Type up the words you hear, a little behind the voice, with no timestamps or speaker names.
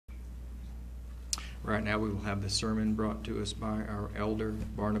Right now we will have the sermon brought to us by our elder,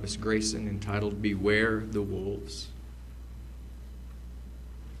 Barnabas Grayson, entitled Beware the Wolves.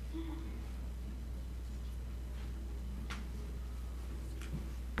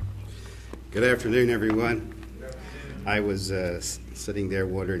 Good afternoon, everyone. I was sitting there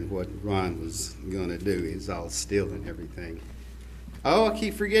wondering what Ron was going to do. He's all still and everything. Oh, I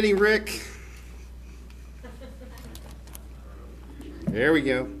keep forgetting Rick. There we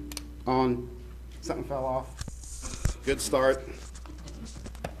go. On. Something fell off. Good start.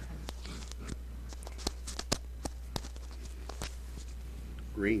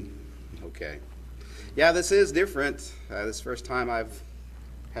 Green. Okay. Yeah, this is different. This is the first time I've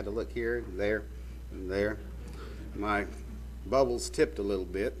had to look here, there, and there. My bubbles tipped a little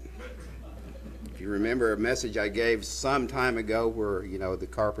bit. If you remember a message I gave some time ago where, the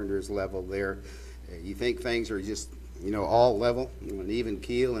carpenter's level there, you think things are just, all level, an even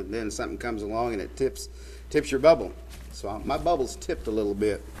keel, and then something comes along and it tips your bubble. So my bubble's tipped a little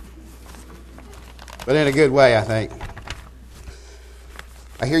bit. But in a good way, I think.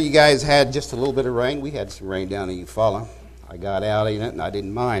 I hear you guys had just a little bit of rain. We had some rain down in Eufaula. I got out in it and I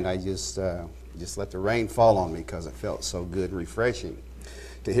didn't mind. I just let the rain fall on me because it felt so good and refreshing.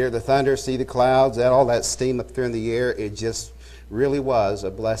 To hear the thunder, see the clouds, all that steam up there in the air, it just really was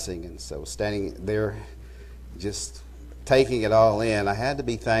a blessing. And so standing there just taking it all in, I had to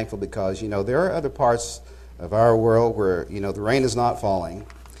be thankful because, there are other parts of our world where, the rain is not falling.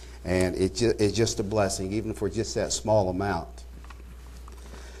 And it's just a blessing, even for just that small amount.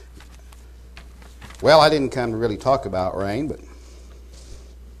 Well, I didn't come to really talk about rain, but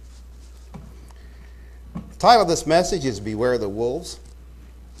the title of this message is Beware the Wolves.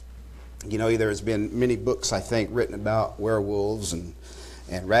 There's been many books, I think, written about werewolves and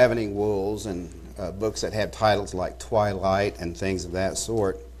ravening wolves, and books that have titles like Twilight and things of that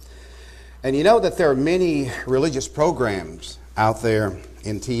sort. And you know that there are many religious programs out there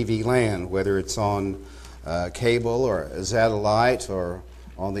in TV land, whether it's on cable or satellite or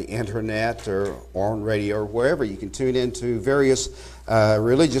on the internet or on radio or wherever. You can tune into various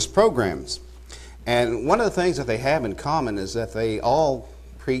religious programs. And one of the things that they have in common is that they all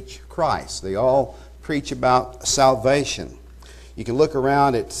preach Christ. They all preach about salvation. You can look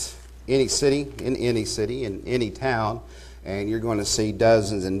around at any city, in any town, and you're going to see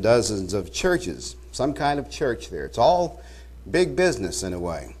dozens and dozens of churches, some kind of church there. It's all big business in a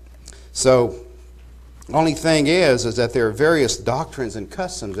way. So, only thing is that there are various doctrines and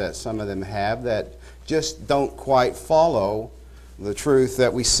customs that some of them have that just don't quite follow the truth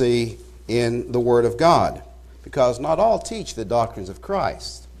that we see in the Word of God. Because not all teach the doctrines of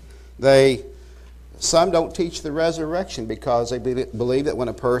Christ. Some don't teach the resurrection because they believe that when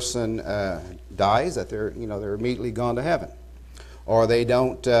a person dies that they're immediately gone to heaven. Or they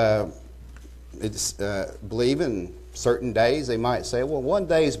don't believe in certain days. They might say, well, one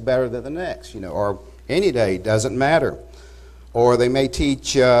day is better than the next, or any day doesn't matter. Or they may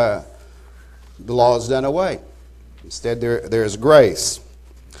teach the law is done away. Instead, there's grace.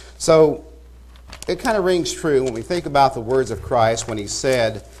 So it kind of rings true when we think about the words of Christ when he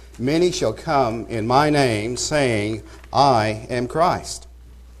said, many shall come in my name saying, I am Christ.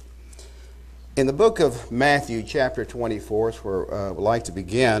 In the book of Matthew, chapter 24, is where I would like to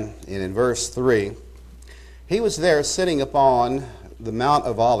begin, and in verse 3, he was there sitting upon the Mount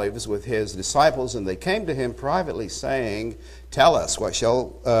of Olives with his disciples, and they came to him privately saying, tell us, what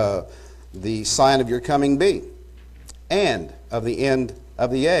shall the sign of your coming be, and of the end of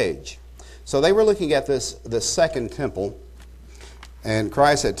the age? So they were looking at the second temple, and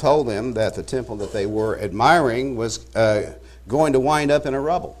Christ had told them that the temple that they were admiring was going to wind up in a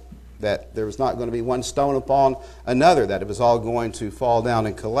rubble, that there was not going to be one stone upon another, that it was all going to fall down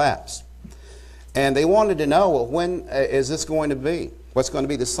and collapse. And they wanted to know, well, when is this going to be? What's going to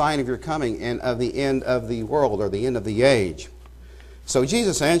be the sign of your coming and of the end of the world, or the end of the age? So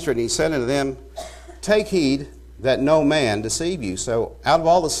Jesus answered, and he said unto them, take heed that no man deceive you. So out of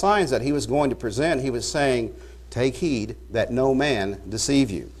all the signs that he was going to present, he was saying, take heed that no man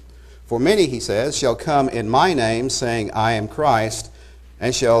deceive you. For many, he says, shall come in my name, saying, I am Christ,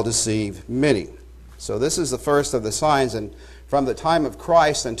 and shall deceive many. So this is the first of the signs, and from the time of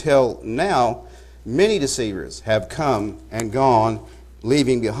Christ until now, many deceivers have come and gone,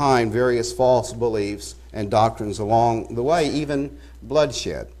 leaving behind various false beliefs and doctrines along the way, even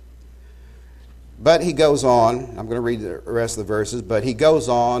bloodshed. But he goes on, I'm going to read the rest of the verses, but he goes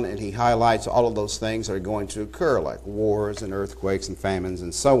on and he highlights all of those things that are going to occur, like wars and earthquakes and famines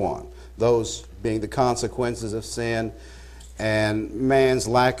and so on. Those being the consequences of sin and man's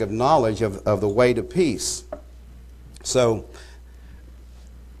lack of knowledge of the way to peace. So,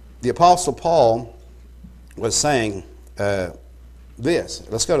 the Apostle Paul was saying this.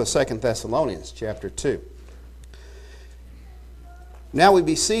 Let's go to 2 Thessalonians chapter 2. Now we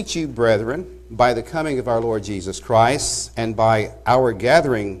beseech you, brethren, by the coming of our Lord Jesus Christ, and by our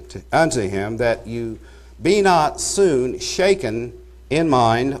gathering unto him, that you be not soon shaken in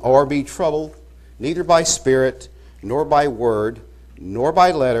mind, or be troubled, neither by spirit, nor by word, nor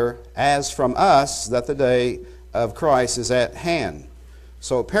by letter, as from us, that the day of Christ is at hand.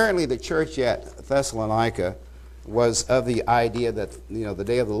 So apparently the church at Thessalonica was of the idea that the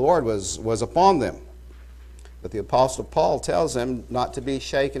day of the Lord was upon them. But the Apostle Paul tells them not to be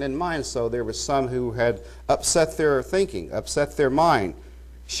shaken in mind. So there were some who had upset their thinking, upset their mind,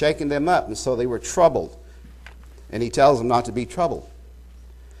 shaken them up, and so they were troubled. And he tells them not to be troubled.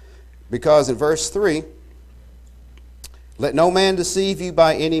 Because in verse 3, let no man deceive you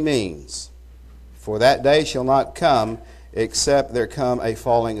by any means, for that day shall not come except there come a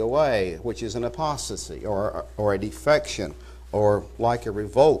falling away, which is an apostasy, or a defection, or like a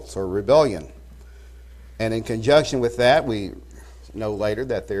revolt or rebellion. And in conjunction with that, we know later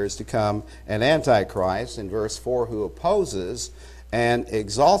that there is to come an Antichrist, in verse 4, who opposes and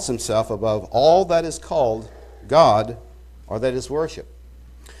exalts himself above all that is called God, or that is worship.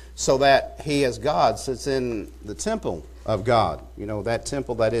 So that he as God sits in the temple of God. That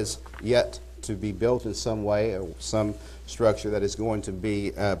temple that is yet to be built in some way, or some structure that is going to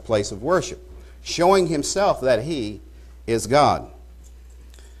be a place of worship, showing himself that he is God.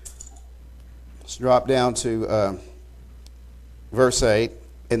 Let's drop down to verse 8.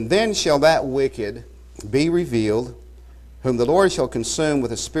 And then shall that wicked be revealed, whom the Lord shall consume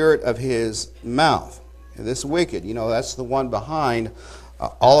with the spirit of his mouth. And this wicked, that's the one behind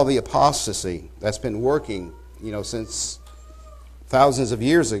all of the apostasy that's been working, since thousands of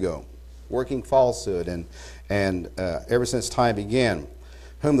years ago, working falsehood and ever since time began.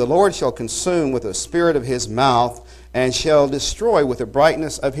 Whom the Lord shall consume with the spirit of his mouth, and shall destroy with the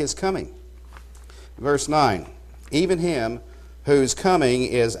brightness of his coming. Verse 9, even him whose coming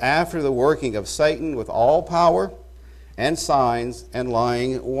is after the working of Satan with all power and signs and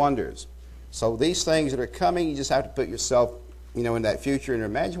lying wonders. So these things that are coming, you just have to put yourself, in that future, and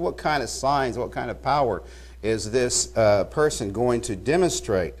imagine what kind of signs, what kind of power is this person going to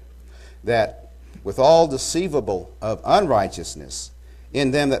demonstrate, that with all deceivable of unrighteousness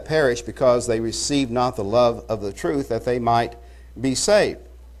in them that perish, because they receive not the love of the truth, that they might be saved.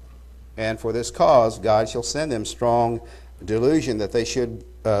 And for this cause God shall send them strong delusion, that they should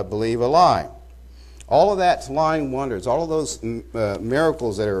believe a lie. All of that's lying wonders, all of those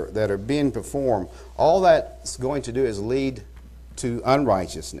miracles that are being performed, all that's going to do is lead to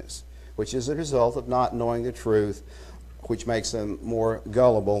unrighteousness, which is a result of not knowing the truth, which makes them more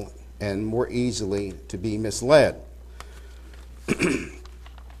gullible and more easily to be misled.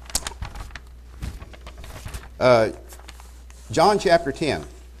 John chapter 10.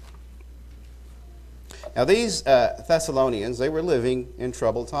 Now these Thessalonians, they were living in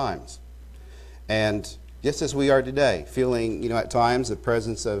troubled times. And just as we are today, feeling, at times the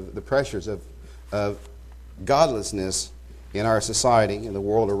presence of the pressures of godlessness in our society, in the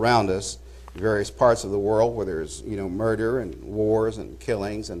world around us, various parts of the world where there's, murder and wars and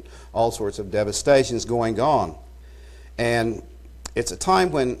killings and all sorts of devastations going on. And it's a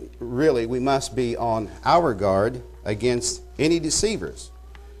time when really we must be on our guard against any deceivers.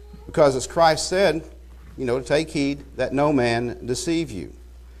 Because as Christ said, take heed that no man deceive you.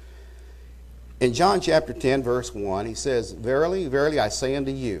 In John chapter 10, verse 1, he says, Verily, verily, I say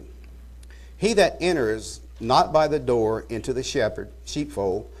unto you, he that enters not by the door into the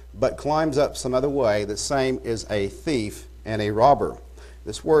sheepfold, but climbs up some other way, the same is a thief and a robber.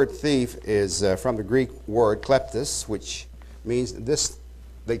 This word thief is from the Greek word kleptos, which means this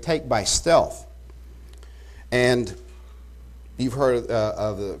they take by stealth. And you've heard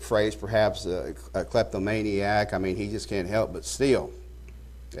of the phrase, perhaps, a kleptomaniac. I mean, he just can't help but steal.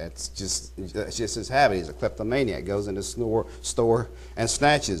 That's just his habit. He's a kleptomaniac. Goes into store and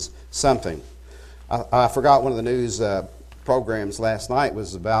snatches something. I forgot one of the news programs last night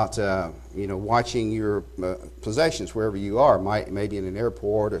was about watching your possessions wherever you are, maybe in an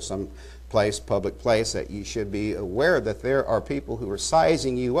airport or some place, public place, that you should be aware that there are people who are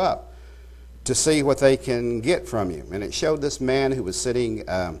sizing you up to see what they can get from you. And it showed this man who was sitting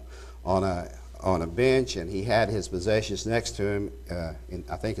on a bench, and he had his possessions next to him,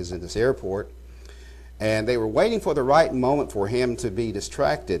 I think is in this airport. And they were waiting for the right moment for him to be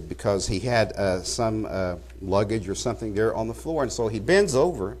distracted, because he had some luggage or something there on the floor. And so he bends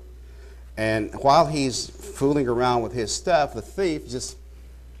over, and while he's fooling around with his stuff, the thief just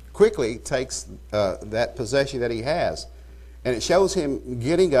quickly takes that possession that he has. And it shows him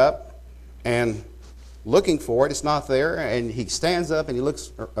getting up and looking for it. It's not there, and he stands up and he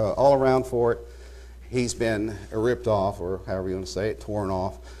looks all around for it. He's been ripped off, or however you want to say it, torn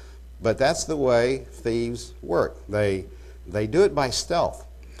off. But that's the way thieves work. They do it by stealth.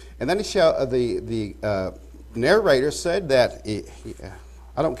 And then the narrator said that,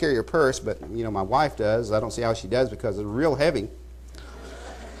 I don't carry a purse, but my wife does. I don't see how she does because it's real heavy.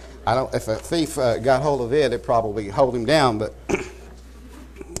 If a thief got hold of it, it'd probably hold him down. But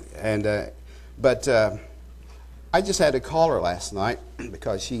I just had to call her last night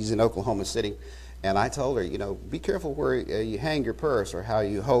because she's in Oklahoma City, and I told her, be careful where you hang your purse or how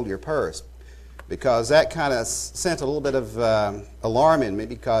you hold your purse, because that kind of sent a little bit of alarm in me,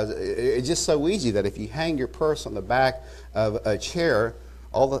 because it's just so easy that if you hang your purse on the back of a chair,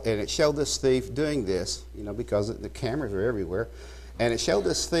 and it showed this thief doing this, because the cameras are everywhere, and it showed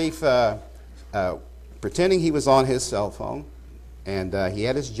this thief pretending he was on his cell phone, and he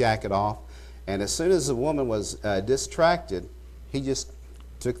had his jacket off, and as soon as the woman was distracted, he just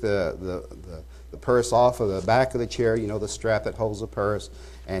took the purse off of the back of the chair, the strap that holds the purse,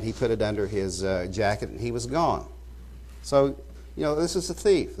 and he put it under his jacket, and he was gone. So, this is a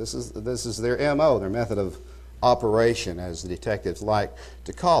thief. This is their MO, their method of operation, as the detectives like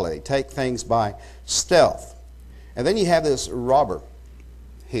to call it. They take things by stealth. And then you have this robber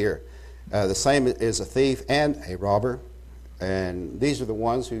here. The same is a thief and a robber. And these are the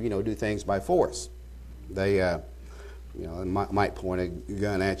ones who, do things by force. They, might point a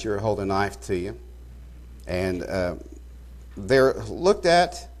gun at you or hold a knife to you. And they're looked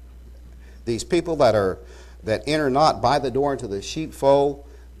at, these people that enter not by the door into the sheepfold,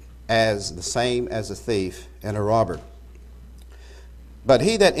 as the same as a thief and a robber. But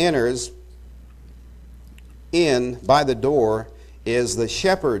he that enters in by the door is the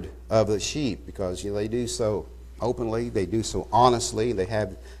shepherd of the sheep, because they do so openly, they do so honestly, they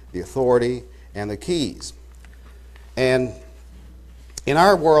have the authority and the keys. And in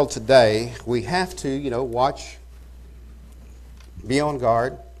our world today, we have to, watch, be on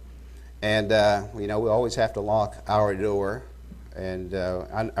guard, and we always have to lock our door. And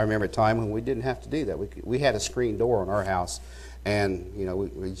I remember a time when we didn't have to do that. We had a screen door on our house, and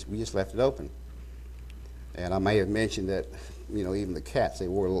we just left it open. And I may have mentioned that even the cats, they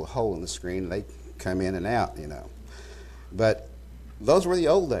wore a little hole in the screen, and they come in and out. But those were the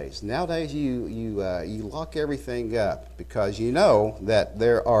old days. Nowadays, you lock everything up, because that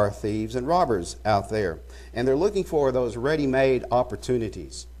there are thieves and robbers out there, and they're looking for those ready-made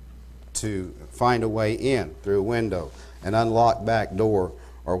opportunities to find a way in through a window, an unlocked back door,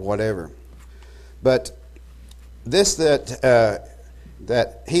 or whatever. But this that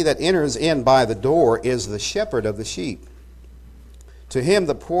he that enters in by the door is the shepherd of the sheep. To him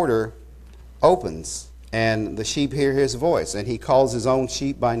the porter opens, and the sheep hear his voice, and he calls his own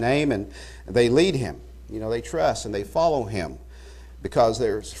sheep by name, and they lead him. They trust and they follow him, because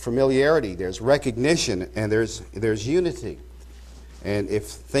there's familiarity, there's recognition, and there's unity. And if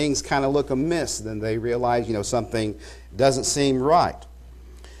things kind of look amiss, then they realize, something doesn't seem right.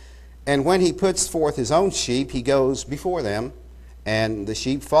 And when he puts forth his own sheep, he goes before them, and the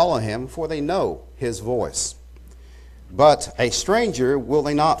sheep follow him, for they know his voice. But a stranger will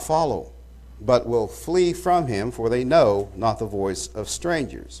they not follow, but will flee from him, for they know not the voice of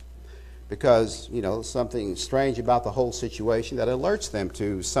strangers. Because, something strange about the whole situation that alerts them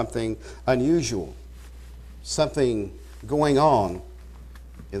to something unusual, something going on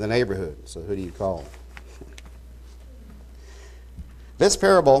in the neighborhood. So who do you call? This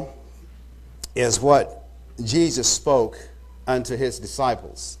parable is what Jesus spoke unto his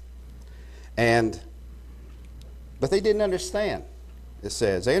disciples. But they didn't understand, it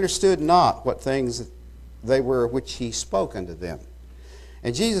says. They understood not what things they were which he spoke unto them.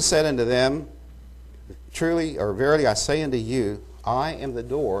 And Jesus said unto them, Truly, or verily I say unto you, I am the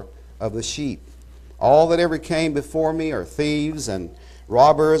door of the sheep. All that ever came before me are thieves and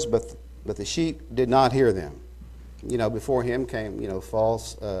robbers, but the sheep did not hear them. Before him came,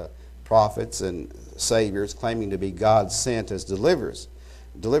 false prophets and saviors claiming to be God sent as deliverers.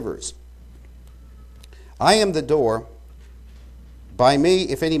 I am the door. By me,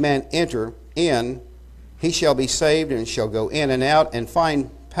 if any man enter in, he shall be saved, and shall go in and out and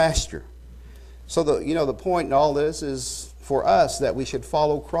find pasture. So the point in all this is for us that we should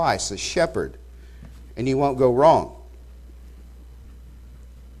follow Christ, the shepherd, and you won't go wrong.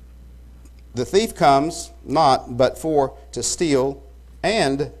 The thief comes not but for to steal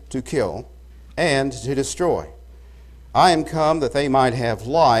and to kill and to destroy. I am come that they might have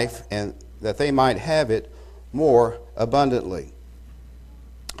life, and that they might have it more abundantly.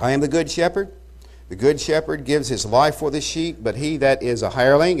 I am the good shepherd. The good shepherd gives his life for the sheep, but he that is a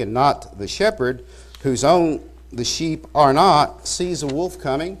hireling and not the shepherd whose own the sheep are not, sees a wolf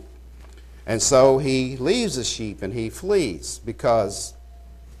coming, and so he leaves the sheep and he flees because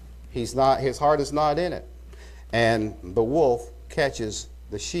his heart is not in it. And the wolf catches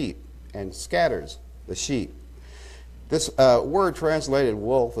the sheep and scatters the sheep. This word translated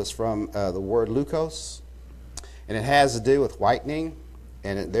wolf is from the word leukos, and it has to do with whitening,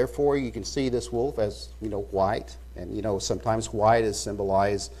 and therefore you can see this wolf as, white. And, sometimes white is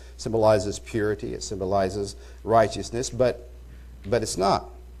symbolizes purity, it symbolizes righteousness, but it's not.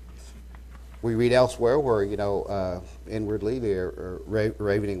 We read elsewhere where, inwardly they are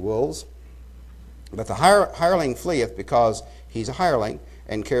ravening wolves. But the hireling fleeth because he's a hireling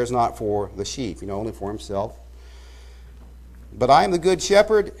and cares not for the sheep, only for himself. But I am the good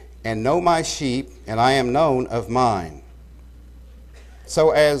shepherd and know my sheep, and I am known of mine.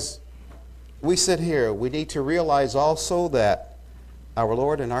 So as we sit here, we need to realize also that our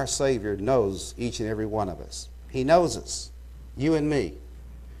Lord and our Savior knows each and every one of us. He knows us, you and me.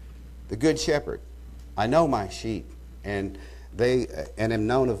 The good shepherd, I know my sheep, and am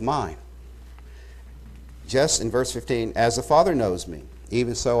known of mine. Just in verse 15, as the Father knows me,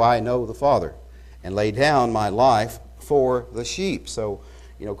 even so I know the Father, and lay down my life for the sheep. So,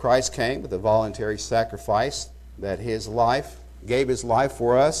 Christ came with a voluntary sacrifice, that gave his life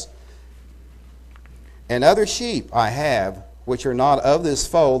for us. And other sheep I have, which are not of this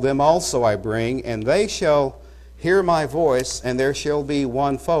fold, them also I bring, and they shall hear my voice, and there shall be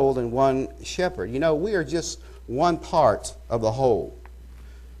one fold and one shepherd. We are just one part of the whole.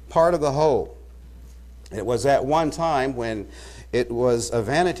 Part of the whole. It was at one time when it was a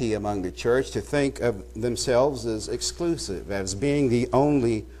vanity among the church to think of themselves as exclusive, as being the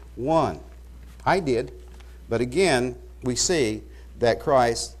only one. I did. But again, we see that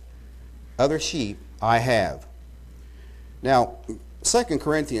Christ, other sheep I have. Now, 2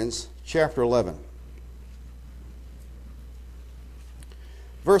 Corinthians chapter 11.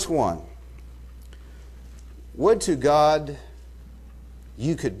 Verse 1. Would to God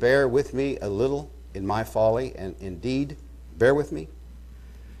you could bear with me a little in my folly, and indeed bear with me.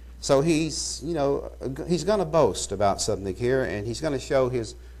 So he's going to boast about something here, and he's going to show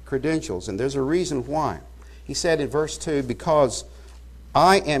his credentials, and there's a reason why. He said in verse 2, because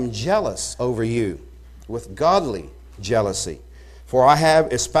I am jealous over you with godly jealousy. For I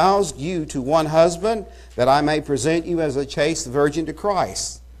have espoused you to one husband, that I may present you as a chaste virgin to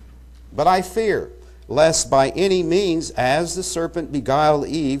Christ. But I fear, lest by any means, as the serpent beguiled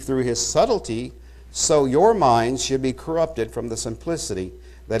Eve through his subtlety, so your minds should be corrupted from the simplicity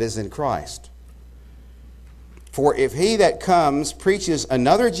that is in Christ. For if he that comes preaches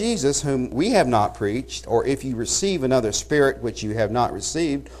another Jesus whom we have not preached, or if you receive another spirit which you have not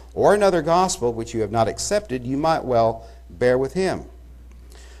received, or another gospel which you have not accepted, you might well bear with him.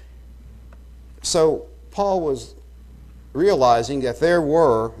 So Paul was realizing that there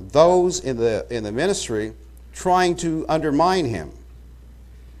were those in the ministry trying to undermine him.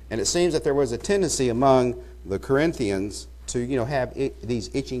 And it seems that there was a tendency among the Corinthians to have these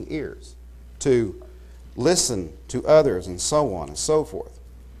itching ears, to listen to others, and so on and so forth.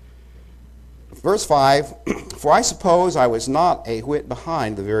 Verse 5, for I suppose I was not a whit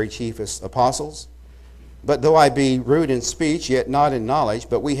behind the very chiefest apostles, but though I be rude in speech, yet not in knowledge,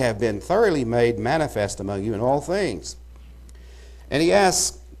 but we have been thoroughly made manifest among you in all things. And he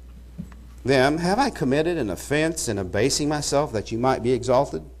asks them, have I committed an offense in abasing myself that you might be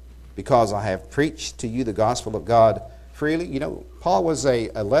exalted, because I have preached to you the gospel of God freely? Paul was a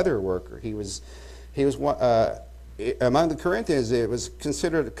leather worker. He was among the Corinthians. It was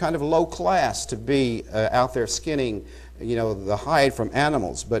considered kind of low class to be out there skinning, the hide from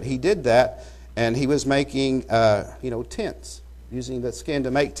animals. But he did that, and he was making, tents, using the skin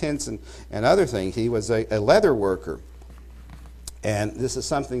to make tents and other things. He was a leather worker, and this is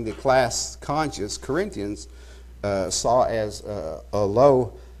something the class-conscious Corinthians saw as a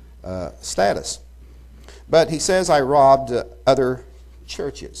low status. But he says, I robbed other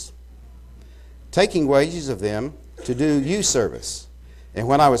churches, taking wages of them to do you service. And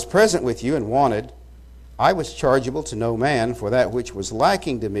when I was present with you and wanted, I was chargeable to no man, for that which was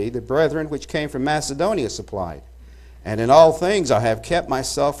lacking to me, the brethren which came from Macedonia supplied. And in all things I have kept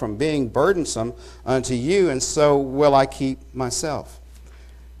myself from being burdensome unto you, and so will I keep myself.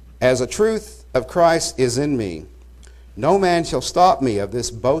 As the truth of Christ is in me, no man shall stop me of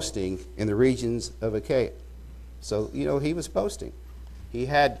this boasting in the regions of Achaia. So, he was boasting. He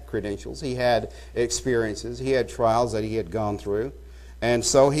had credentials, he had experiences, he had trials that he had gone through. And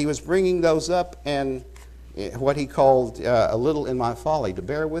so he was bringing those up, and what he called a little in my folly, to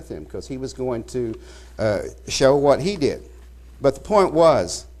bear with him, because he was going to show what he did. But the point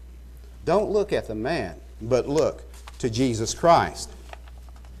was, Don't look at the man, but look to Jesus Christ.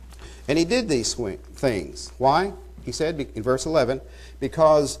 And he did these things. Why? He said in verse 11,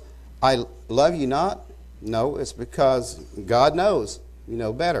 because I love you not? No, it's because God knows you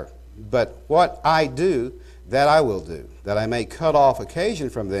know better. But what I do, that I will do, that I may cut off occasion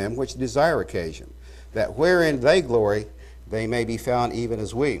from them which desire occasion, that wherein they glory, they may be found even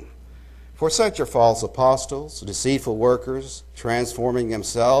as we. For such are false apostles, deceitful workers, transforming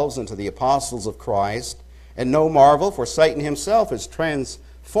themselves into the apostles of Christ. And no marvel, for Satan himself is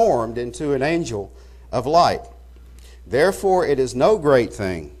transformed into an angel of light. Therefore it is no great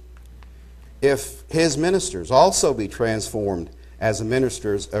thing if his ministers also be transformed as the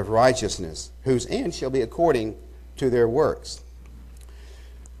ministers of righteousness, whose end shall be according to their works.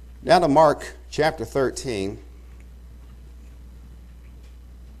 Now to Mark chapter 13,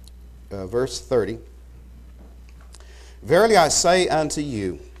 verse 30. Verily I say unto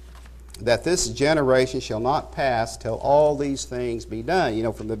you, that this generation shall not pass till all these things be done. You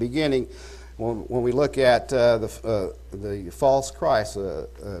know, from the beginning, when we look at the false Christ, a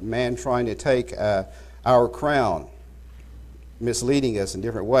man trying to take our crown, misleading us in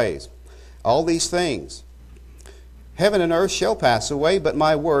different ways. All these things. Heaven and earth shall pass away, but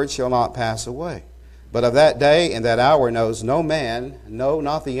my word shall not pass away. But of that day and that hour knows no man, no,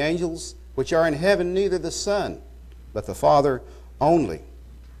 not the angels which are in heaven, neither the Son, but the Father only.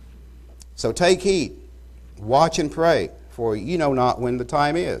 So take heed, watch and pray, for you know not when the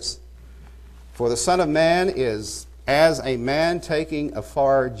time is. For the Son of Man is as a man taking a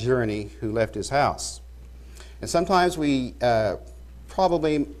far journey who left his house. And sometimes we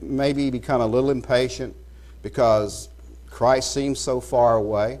probably maybe become a little impatient because Christ seems so far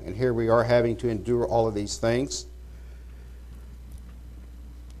away, and here we are having to endure all of these things.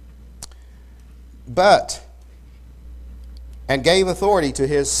 But, and gave authority to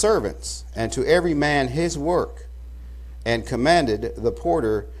his servants, and to every man his work, and commanded the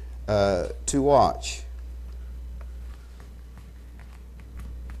porter to watch.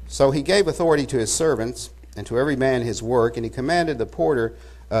 So he gave authority to his servants, and to every man his work, and he commanded the porter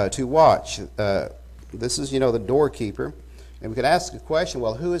to watch. This is, the doorkeeper. And we could ask a question,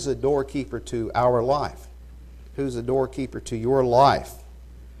 well, who is the doorkeeper to our life? Who's the doorkeeper to your life?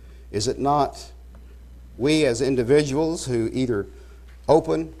 Is it not we as individuals who either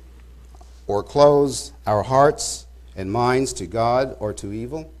open or close our hearts and minds to God or to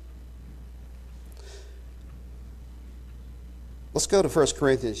evil? Let's go to 1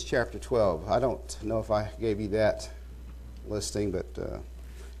 Corinthians chapter 12. I don't know if I gave you that listing, but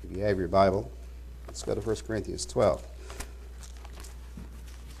if you have your Bible, let's go to 1 Corinthians 12.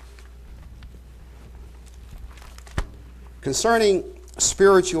 Concerning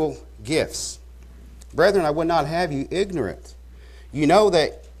spiritual gifts. Brethren, I would not have you ignorant. You know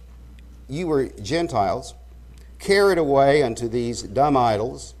that you were Gentiles, carried away unto these dumb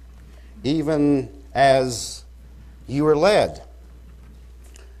idols, even as you were led.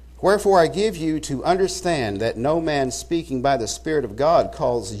 Wherefore I give you to understand that no man speaking by the Spirit of God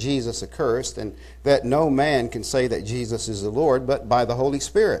calls Jesus accursed, and that no man can say that Jesus is the Lord, but by the Holy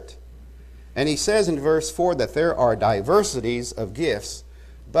Spirit. And he says in verse 4 that there are diversities of gifts,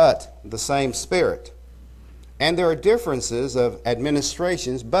 but the same Spirit. And there are differences of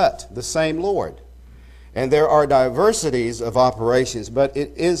administrations, but the same Lord. And there are diversities of operations, but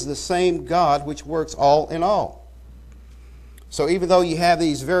it is the same God which works all in all. So even though you have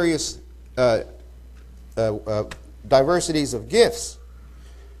these various diversities of gifts,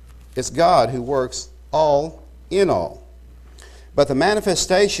 it's God who works all in all. But the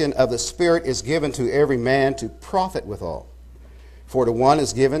manifestation of the Spirit is given to every man to profit withal. For to one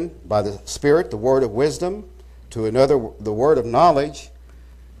is given by the Spirit the word of wisdom, to another the word of knowledge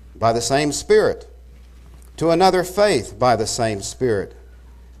by the same Spirit, to another faith by the same Spirit,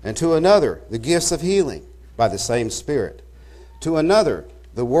 and to another the gifts of healing by the same Spirit, to another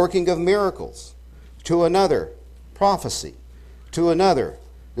the working of miracles, to another prophecy, to another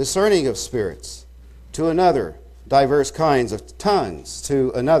discerning of spirits, to another diverse kinds of tongues,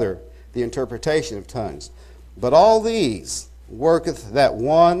 to another the interpretation of tongues. But all these worketh that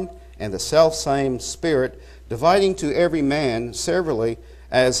one and the selfsame Spirit, dividing to every man severally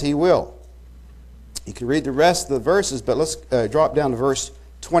as he will. You can read the rest of the verses, but let's drop down to verse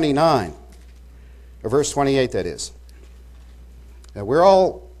 29, or verse 28, that is. Now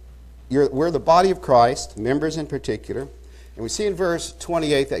we're the body of Christ, members in particular, and we see in verse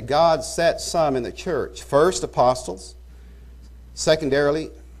 28 that God set some in the church. First, apostles.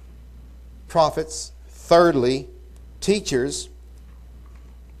 Secondarily, prophets. Thirdly, teachers.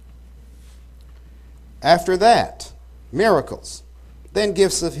 After that, miracles. Then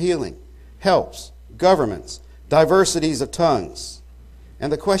gifts of healing. helps, governments, diversities of tongues.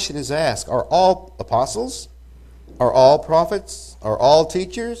 And the question is asked, are all apostles? Are all prophets? Are all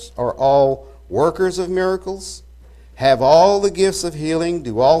teachers? Are all workers of miracles? Have all the gifts of healing?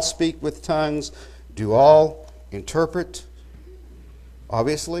 Do all speak with tongues? Do all interpret?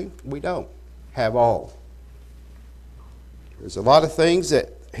 Obviously, we don't have all. There's a lot of things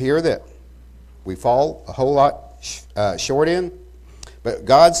that we fall a whole lot short in, but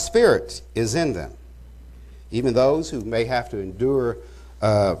God's Spirit is in them. Even those who may have to endure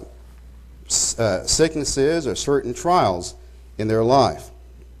sicknesses or certain trials in their life.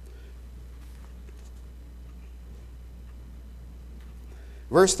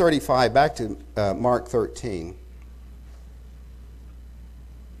 Verse 35, back to Mark 13.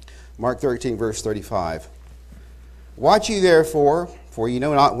 Mark 13, verse 35. Watch ye therefore, for ye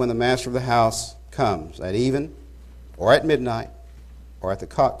know not when the master of the house comes, at even, or at midnight, or at the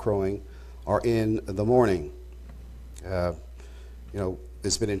cock crowing, or in the morning.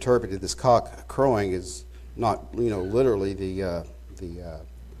 It's been interpreted, this cock crowing is not, literally the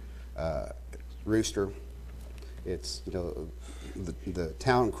rooster. It's, the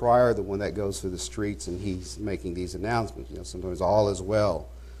town crier, the one that goes through the streets, and he's making these announcements. Sometimes all is well.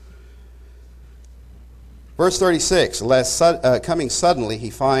 Verse 36, lest coming suddenly he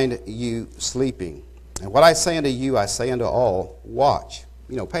find you sleeping. And what I say unto you, I say unto all, watch.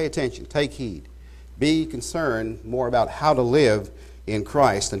 Pay attention, take heed. Be concerned more about how to live in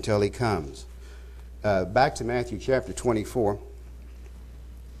Christ until he comes. Back to Matthew chapter 24.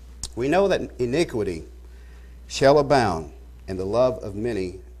 We know that iniquity shall abound, and the love of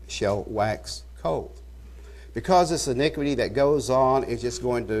many shall wax cold. Because this iniquity that goes on is just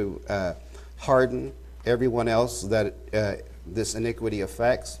going to harden everyone else that this iniquity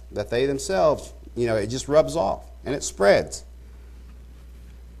affects, that they themselves, it just rubs off and it spreads.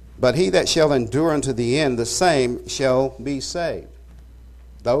 But he that shall endure unto the end, the same shall be saved.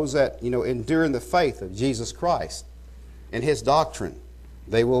 Those that, endure in the faith of Jesus Christ and his doctrine,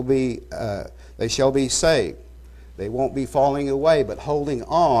 they shall be saved. They won't be falling away, but holding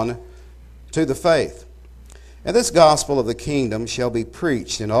on to the faith. And this gospel of the kingdom shall be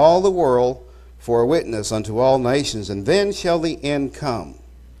preached in all the world for a witness unto all nations, and then shall the end come.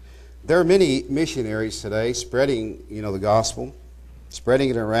 There are many missionaries today spreading, the gospel, spreading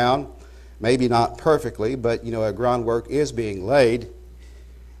it around, maybe not perfectly, but, a groundwork is being laid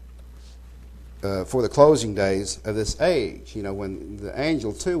for the closing days of this age, when the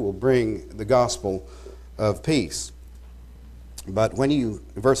angel too will bring the gospel of peace. But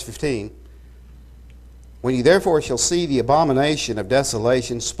verse 15, when you therefore shall see the abomination of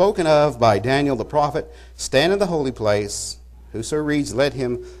desolation spoken of by Daniel the prophet stand in the holy place, whoso reads, let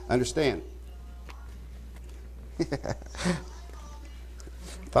him understand.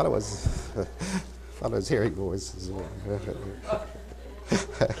 Thought it was hearing voices.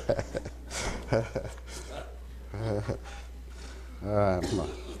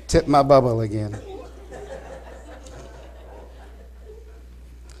 Tip my bubble again.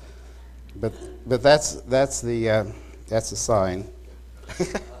 But that's the sign.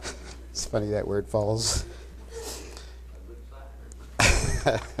 It's funny that word falls.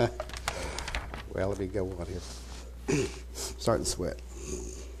 Well, let me go on here. Starting to sweat.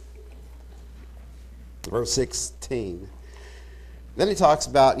 Verse 16. Then he talks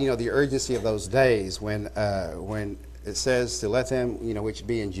about the urgency of those days when it says to let them which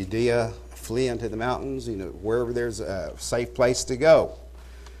be in Judea flee unto the mountains, wherever there's a safe place to go.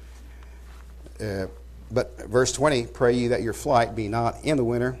 But verse 20, pray ye that your flight be not in the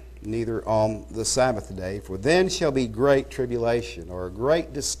winter, neither on the Sabbath day, for then shall be great tribulation, or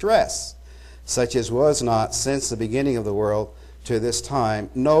great distress, such as was not since the beginning of the world to this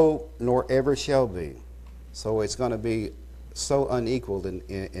time, no, nor ever shall be. So it's going to be so unequaled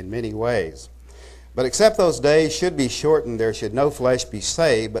in many ways. But except those days should be shortened, there should no flesh be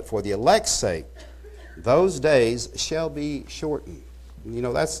saved, but for the elect's sake, those days shall be shortened.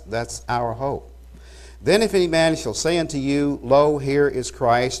 That's our hope. Then if any man shall say unto you, lo, here is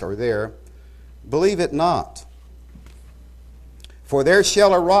Christ, or there, believe it not. For there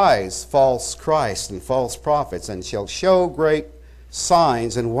shall arise false Christs and false prophets, and shall show great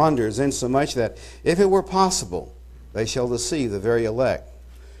signs and wonders, insomuch that if it were possible, they shall deceive the very elect.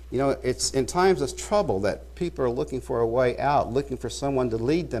 It's in times of trouble that people are looking for a way out, looking for someone to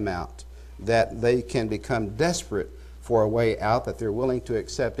lead them out, that they can become desperate for a way out, that they're willing to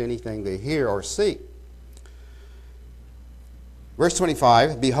accept anything they hear or see. Verse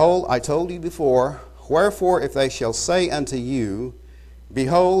 25, behold, I told you before, wherefore if they shall say unto you,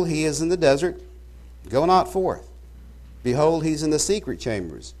 behold, he is in the desert, go not forth. Behold, he's in the secret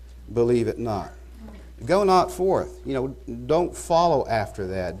chambers, believe it not. Go not forth. Don't follow after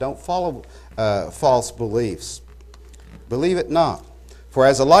that. Don't follow false beliefs. Believe it not. For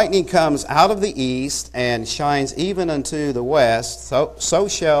as the lightning comes out of the east and shines even unto the west, so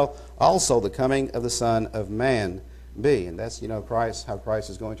shall also the coming of the Son of Man be. And that's Christ, how Christ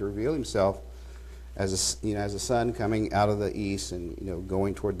is going to reveal himself as a sun coming out of the east and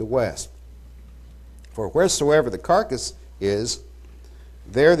going toward the west. For wheresoever the carcass is,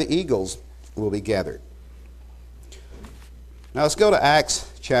 there the eagles will be gathered. Now let's go to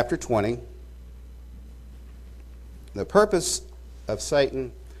Acts chapter 20. The purpose of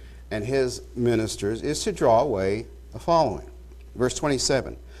Satan and his ministers is to draw away the following. Verse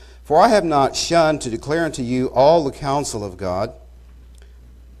 27. For I have not shunned to declare unto you all the counsel of God.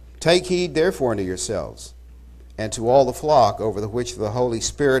 Take heed therefore unto yourselves, and to all the flock over the which the Holy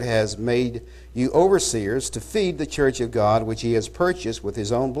Spirit has made you overseers, to feed the church of God, which he has purchased with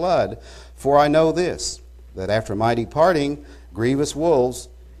his own blood. For I know this, that after my departing, grievous wolves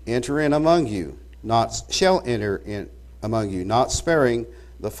enter in among you, shall enter in among you, not sparing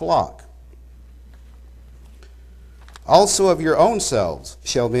the flock. Also of your own selves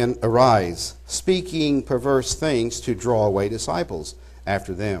shall men arise, speaking perverse things to draw away disciples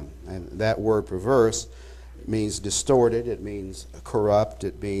after them. And that word perverse means distorted, it means corrupt,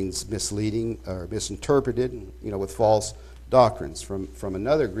 it means misleading or misinterpreted, with false doctrines, from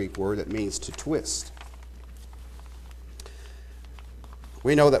another Greek word that means to twist.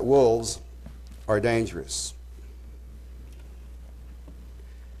 We know that wolves are dangerous.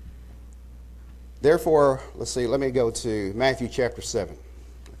 Therefore, let me go to Matthew chapter 7.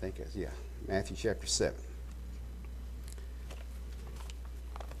 Matthew chapter 7.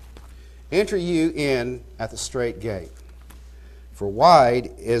 Enter you in at the strait gate. For wide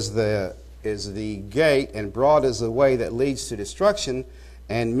is the gate, and broad is the way that leads to destruction,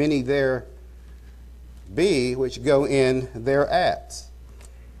 and many there be which go in thereat.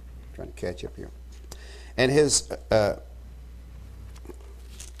 I'm trying to catch up here. And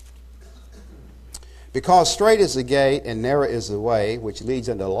because strait is the gate, and narrow is the way which leads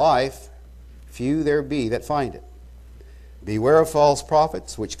unto life, few there be that find it. Beware of false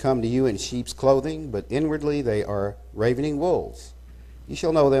prophets, which come to you in sheep's clothing, but inwardly they are ravening wolves. You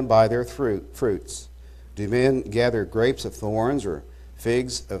shall know them by their fruits. Do men gather grapes of thorns, or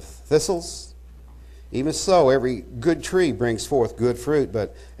figs of thistles? Even so, every good tree brings forth good fruit,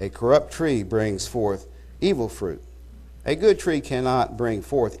 but a corrupt tree brings forth evil fruit. A good tree cannot bring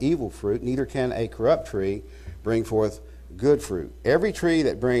forth evil fruit, neither can a corrupt tree bring forth good fruit. Every tree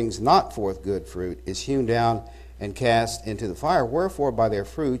that brings not forth good fruit is hewn down and cast into the fire. Wherefore by their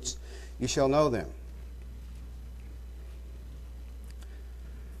fruits you shall know them.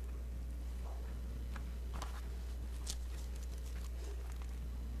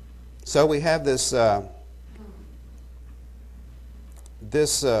 So we have this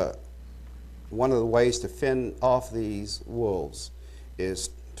one of the ways to fend off these wolves is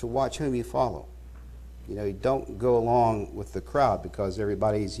to watch whom you follow. You don't go along with the crowd because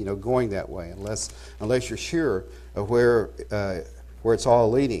everybody's going that way, unless you're sure of where it's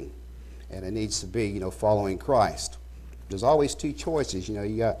all leading, and it needs to be following Christ. There's always two choices. You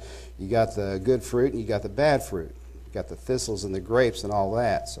got the good fruit and you got the bad fruit. You got the thistles and the grapes and all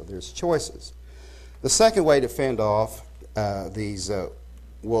that. So there's choices. The second way to fend off these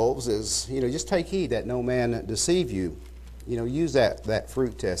wolves is just take heed that no man deceive you. Use that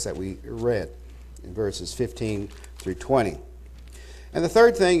fruit test that we read in verses 15 through 20. And the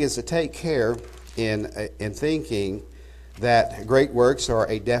third thing is to take care in thinking that great works are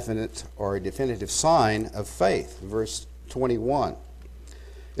a definite or a definitive sign of faith. Verse 21.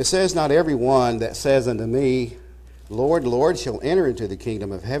 It says, Not every one that says unto me, Lord, Lord, shall enter into the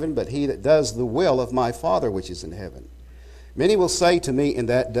kingdom of heaven, but he that does the will of my Father which is in heaven. Many will say to me in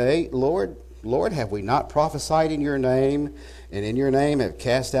that day, Lord, Lord, have we not prophesied in your name, and in your name have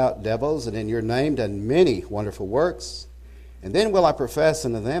cast out devils, and in your name done many wonderful works? And then will I profess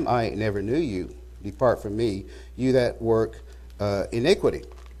unto them, I never knew you. Depart from me, you that work iniquity.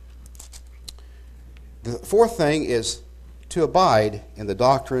 The fourth thing is to abide in the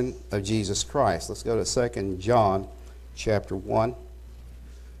doctrine of Jesus Christ. Let's go to 2 John chapter 1,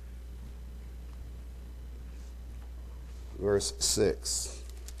 verse 6.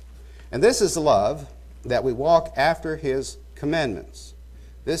 And this is love, that we walk after his commandments.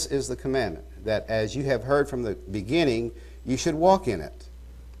 This is the commandment, that as you have heard from the beginning, you should walk in it.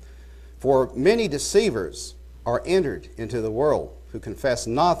 For many deceivers are entered into the world, who confess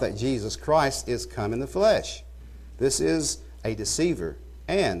not that Jesus Christ is come in the flesh. This is a deceiver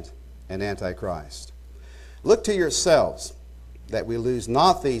and an antichrist. Look to yourselves, that we lose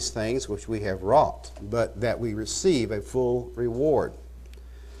not these things which we have wrought, but that we receive a full reward.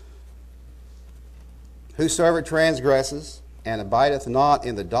 Whosoever transgresses and abideth not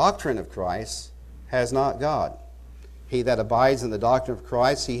in the doctrine of Christ has not God. He that abides in the doctrine of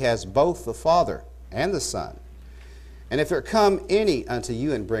Christ, he has both the Father and the Son. And if there come any unto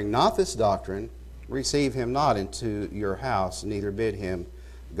you and bring not this doctrine, receive him not into your house, neither bid him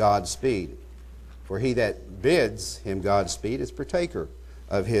Godspeed. For he that bids him Godspeed is partaker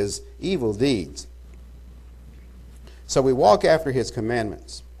of his evil deeds. So we walk after his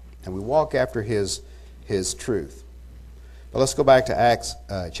commandments, and we walk after his truth. But let's go back to Acts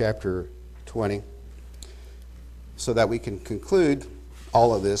chapter 20, so that we can conclude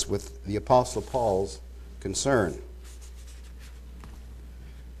all of this with the Apostle Paul's concern.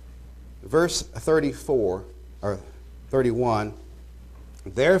 Verse 34, or 31,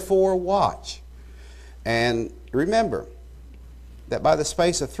 therefore watch, and remember that by the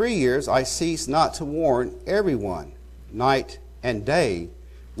space of 3 years I cease not to warn everyone, night and day,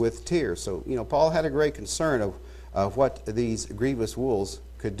 with tears. So, Paul had a great concern of what these grievous wolves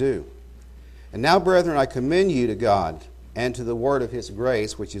could do. And now, brethren, I commend you to God and to the word of his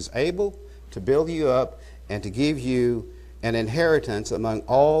grace, which is able to build you up and to give you an inheritance among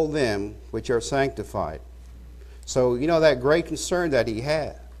all them which are sanctified. So, that great concern that he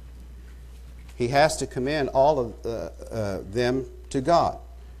had, he has to commend all of them to God.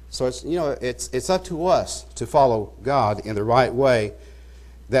 So it's up to us to follow God in the right way,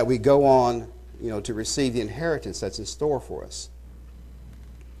 that we go on, to receive the inheritance that's in store for us.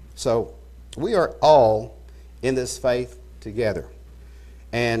 So we are all in this faith together,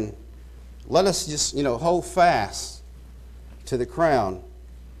 and let us just hold fast to the crown,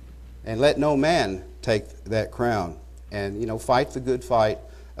 and let no man take that crown, and fight the good fight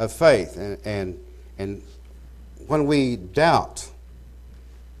of faith. And when we doubt,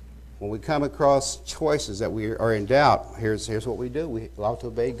 when we come across choices that we are in doubt, here's what we do. We ought to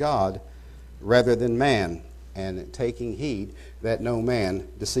obey God rather than man, and taking heed that no man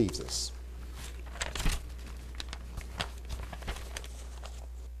deceives us.